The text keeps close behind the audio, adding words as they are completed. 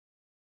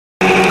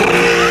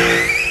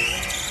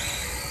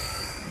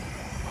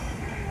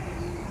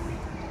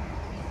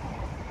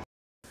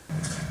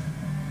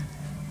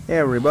Hey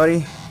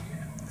everybody,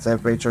 it's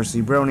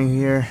FHRC Brony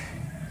here,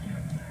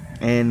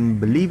 and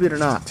believe it or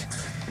not,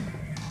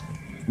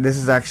 this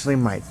is actually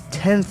my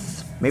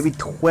 10th, maybe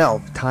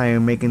 12th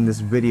time making this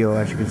video,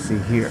 as you can see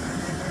here.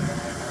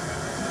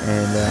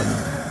 And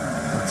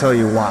I'll tell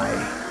you why.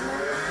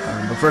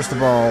 But first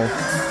of all,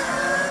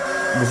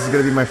 this is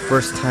going to be my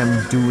first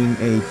time doing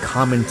a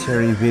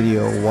commentary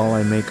video while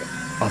I make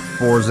a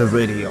Forza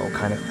video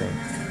kind of thing.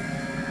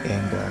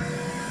 And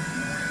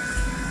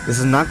this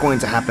is not going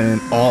to happen in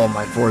all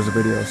my Forza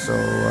videos, so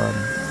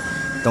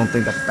don't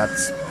think that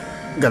that's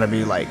gonna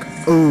be like,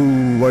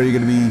 oh, why are you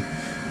gonna be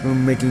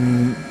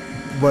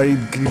why are you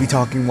gonna be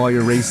talking while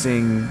you're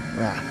racing?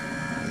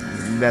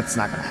 That's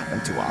not gonna happen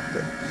too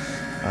often.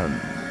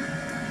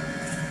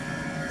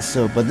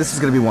 But this is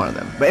gonna be one of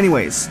them. But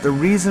anyways, the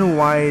reason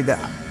why that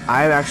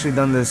I've actually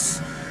done this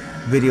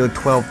video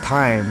 12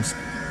 times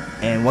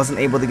and wasn't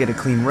able to get a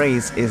clean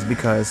race is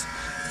because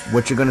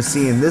what you're gonna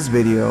see in this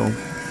video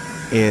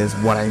is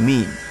what I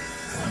mean.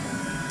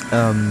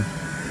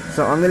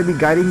 So I'm gonna be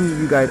guiding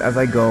you guys as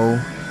I go,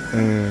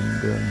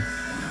 and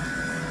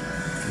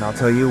I'll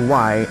tell you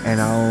why, and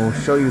I'll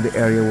show you the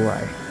area where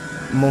I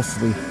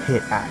mostly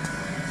hit at.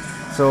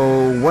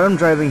 So what I'm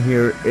driving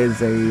here is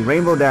a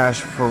Rainbow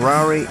Dash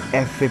Ferrari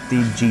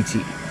F50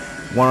 GT,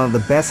 one of the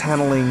best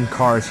handling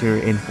cars here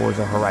in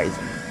Forza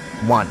Horizon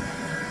 1.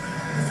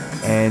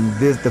 And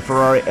the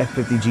Ferrari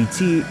F50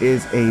 GT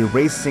is a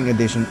racing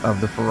edition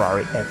of the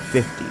Ferrari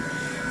F50.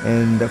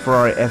 And the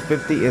Ferrari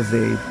F50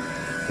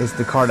 is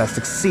the car that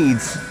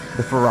succeeds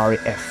the Ferrari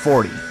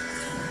F40.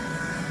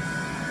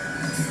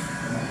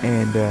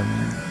 And to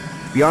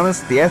be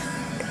honest, the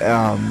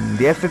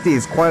F50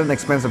 is quite an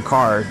expensive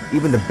car,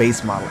 even the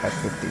base model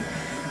F50.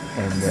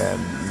 And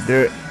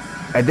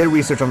I did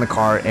research on the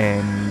car,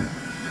 and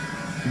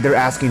they're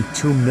asking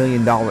 $2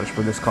 million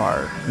for this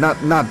car. Not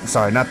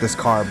this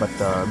car, but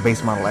the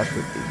base model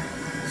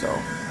F50. So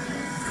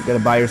you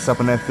gotta buy yourself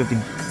an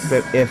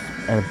F50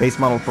 and a base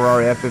model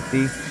Ferrari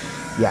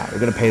F50, yeah, you're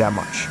gonna pay that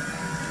much.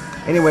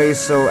 Anyways,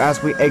 so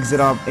as we exit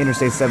off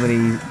Interstate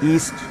 70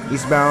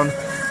 eastbound,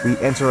 we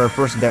enter our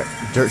first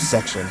dirt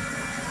section.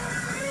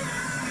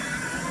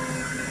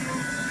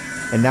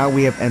 And now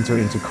we have entered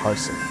into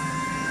Carson,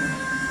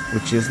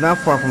 which is not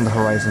far from the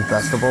Horizon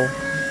Festival.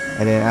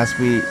 And then as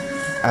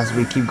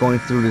we keep going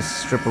through this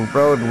strip of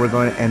road, we're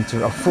going to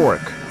enter a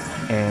fork.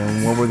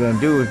 And what we're going to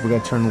do is we're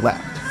going to turn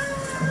left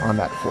on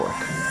that fork.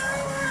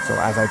 So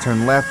as I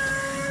turn left,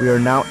 we are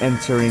now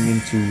entering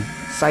into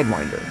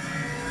Sidewinder.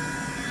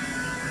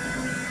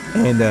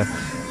 And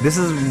this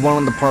is one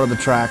of the part of the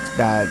track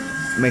that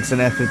makes an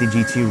F50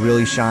 GT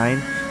really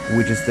shine,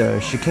 which is the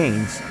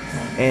chicanes.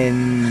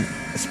 And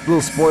a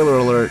little spoiler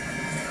alert,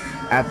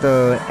 at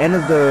the end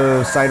of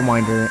the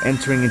Sidewinder,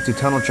 entering into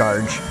Tunnel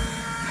Charge,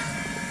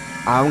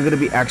 I'm going to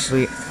be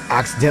actually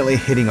accidentally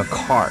hitting a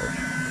car,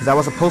 because I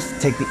was supposed to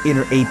take the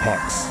inner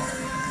apex.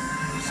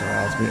 So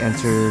as we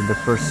enter the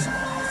first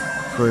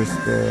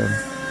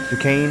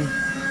chicane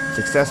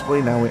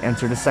successfully, now we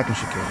enter the second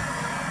chicane.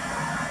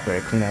 Very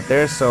clean out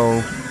there.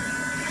 So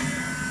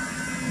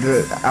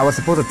I was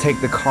supposed to take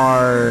the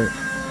car.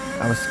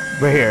 I was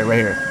right here.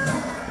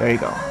 There you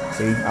go.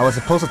 See, I was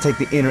supposed to take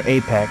the inner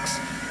apex,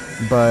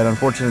 but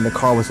unfortunately the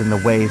car was in the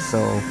way,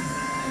 so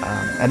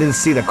I didn't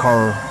see the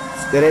car.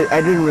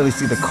 I didn't really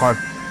see the car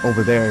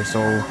over there,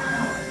 so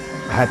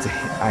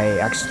I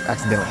actually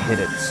accidentally hit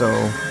it.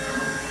 So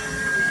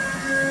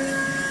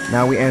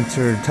now we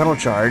enter Tunnel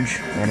Charge,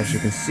 and as you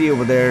can see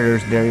over there,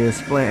 there's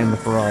Darius Flynt in the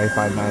Ferrari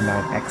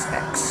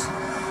 599XX.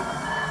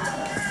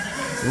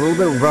 It's a little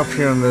bit rough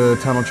here on the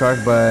Tunnel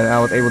Charge, but I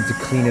was able to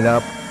clean it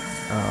up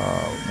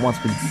once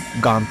we've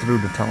gone through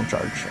the Tunnel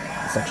Charge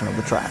section of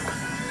the track.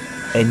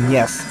 And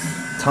yes,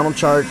 Tunnel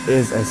Charge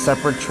is a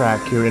separate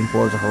track here in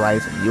Forza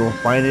Horizon. You will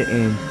find it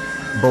in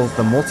both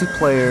the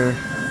multiplayer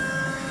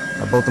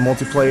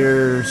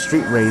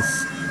street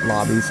race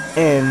lobbies,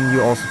 and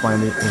you also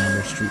find it in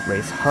the street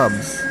race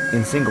hubs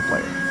in single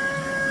player.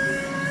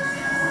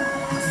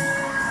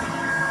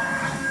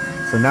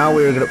 So now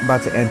we're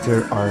about to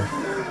enter our,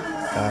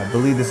 I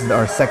believe this is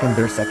our second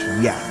dirt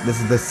section. Yeah, this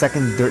is the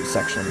second dirt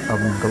section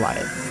of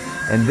Goliath,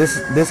 and this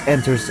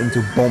enters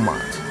into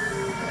Beaumont.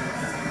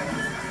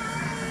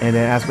 And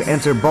then as we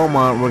enter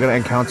Beaumont, we're gonna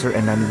encounter a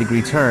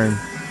 90-degree turn.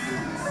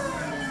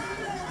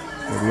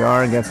 Here we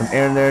are, get some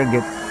air in there,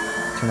 get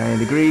to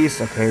 90 degrees.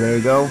 Okay, there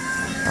you go.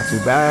 Not too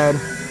bad.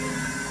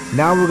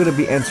 Now we're going to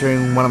be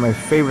entering one of my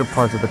favorite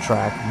parts of the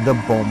track, the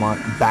Beaumont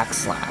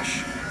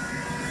backslash.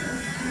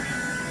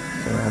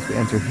 So as we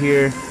enter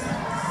here,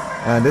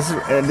 this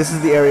is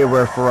the area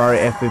where Ferrari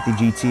F50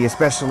 GT,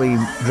 especially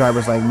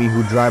drivers like me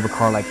who drive a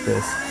car like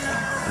this,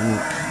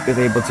 is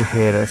able to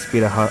hit a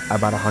speed of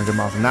about 100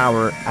 miles an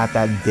hour at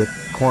that dip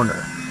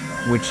corner,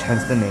 which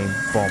hence the name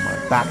Beaumont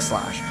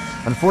backslash.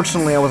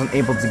 Unfortunately, I wasn't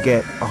able to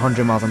get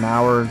 100 miles an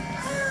hour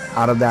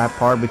out of that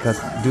part because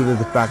due to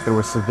the fact there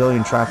was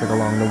civilian traffic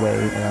along the way,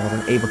 and I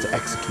wasn't able to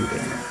execute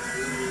it.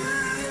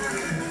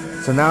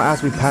 So now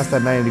as we pass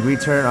that 90-degree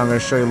turn, I'm going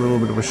to show you a little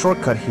bit of a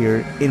shortcut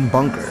here in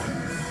Bunker.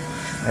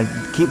 And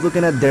keep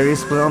looking at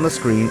Darius Flynt on the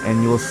screen,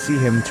 and you will see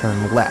him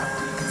turn left.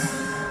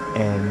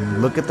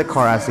 And look at the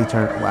car as I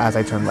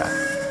turn left.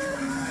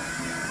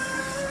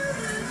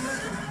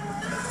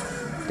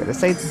 Did I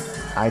say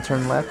I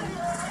turn left?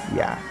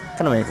 Yeah,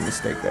 kind of made a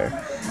mistake there.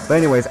 But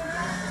anyways,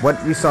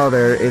 what we saw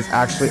there is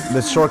actually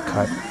the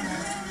shortcut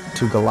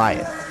to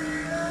Goliath.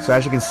 So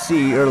as you can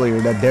see earlier,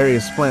 that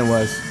Darius Flynt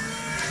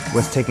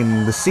was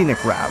taking the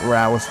scenic route, where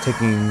I was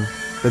taking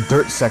the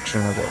dirt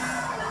section of it,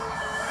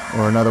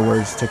 or in other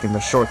words, taking the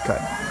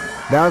shortcut.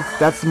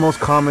 That's the most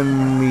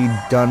commonly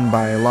done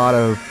by a lot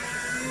of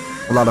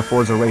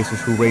Forza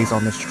racers who race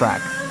on this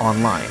track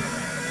online.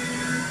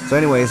 So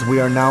anyways, we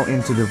are now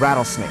into the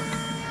rattlesnake,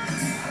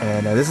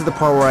 and this is the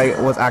part where I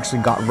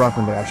actually got rough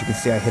in there. As you can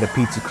see, I hit a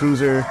PT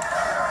Cruiser,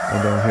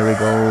 and then here we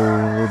go,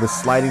 a little bit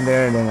sliding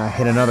there, and then I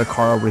hit another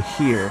car over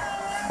here.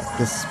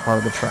 This part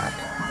of the track,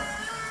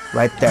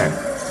 right there.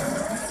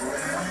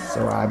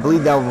 So I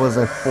believe that was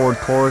a Ford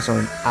Taurus or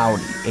an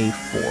Audi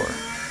A4.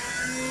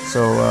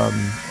 So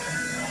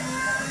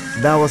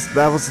that was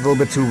a little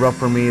bit too rough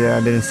for me.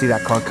 I didn't see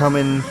that car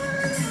coming.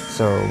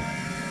 So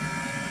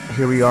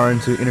here we are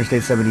into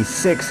Interstate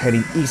 76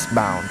 heading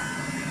eastbound,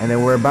 and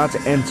then we're about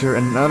to enter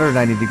another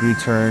 90-degree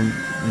turn,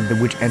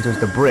 which enters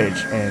the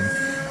bridge, and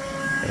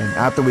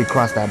after we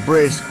cross that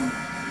bridge,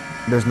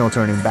 there's no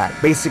turning back.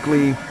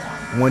 Basically,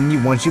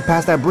 once you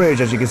pass that bridge,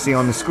 as you can see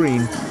on the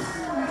screen,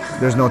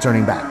 there's no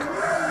turning back.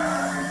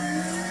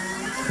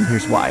 And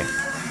here's why.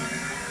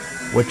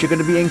 What you're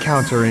going to be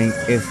encountering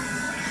is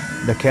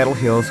the Kettle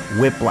Hills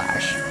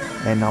Whiplash,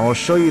 and I will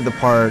show you the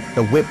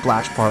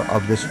whiplash part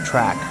of this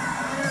track.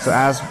 So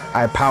as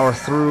I power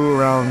through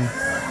around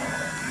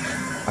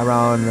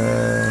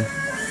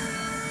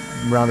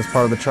this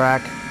part of the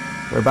track,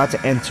 we're about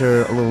to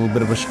enter a little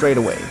bit of a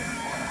straightaway,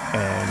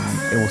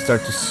 and it will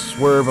start to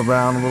swerve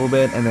around a little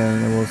bit, and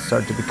then it will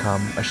start to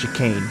become a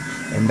chicane,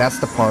 and that's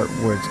the part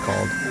where it's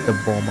called the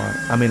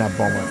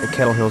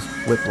Kettle Hills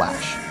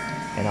Whiplash,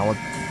 and I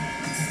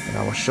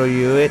will show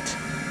you it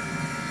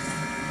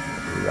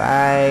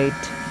right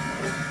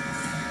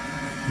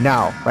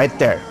now, right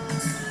there.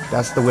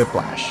 That's the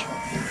whiplash.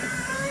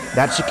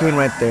 That chicane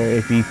right there,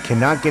 if you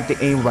cannot get the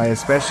aim right,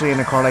 especially in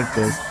a car like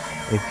this,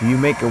 if you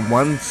make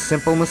one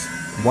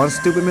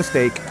stupid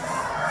mistake,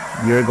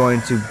 you're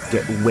going to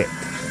get whipped.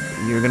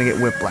 You're going to get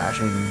whiplash,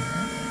 and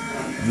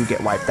you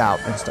get wiped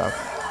out and stuff.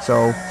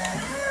 So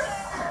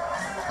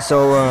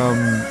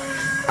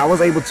I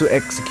was able to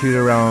execute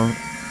around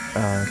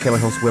Kettle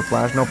Hills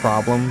Whiplash, no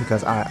problem,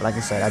 because like I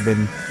said, I've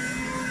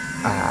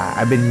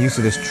been used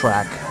to this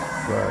track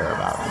for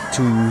about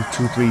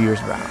 3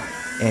 years now,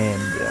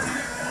 and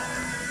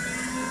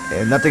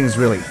nothing's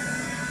really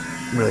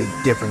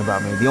different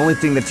about me. The only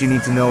thing that you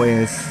need to know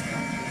is,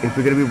 if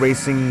you're going to be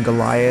racing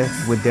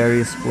Goliath with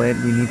Darius Flynt,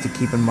 you need to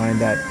keep in mind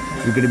that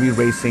you're going to be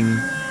racing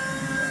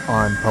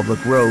on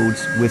public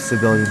roads with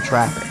civilian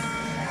traffic,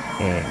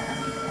 and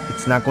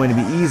it's not going to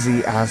be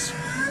easy as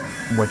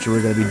what you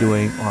were going to be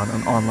doing on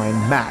an online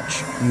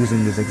match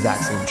using this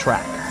exact same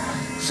track.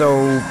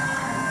 So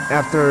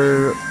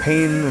after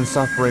pain and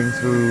suffering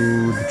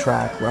through the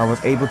track, I was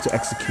able to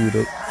execute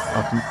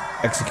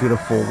a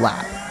full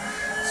lap.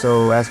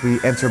 So as we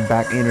enter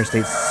back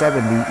Interstate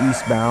 70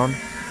 eastbound,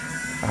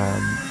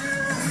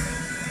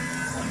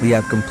 we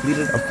have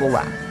completed a full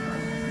lap.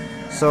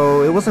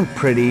 So it wasn't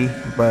pretty,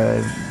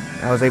 but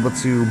I was able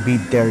to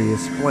beat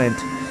Darius Flynt,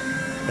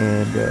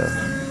 and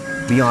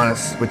be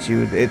honest with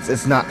you,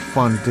 it's not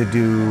fun to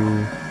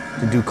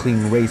do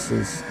clean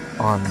races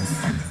on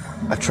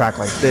a track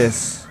like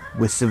this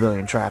with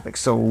civilian traffic.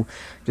 So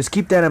just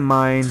keep that in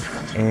mind,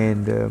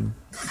 and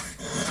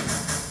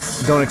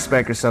don't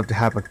expect yourself to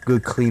have a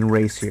good clean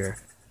race here.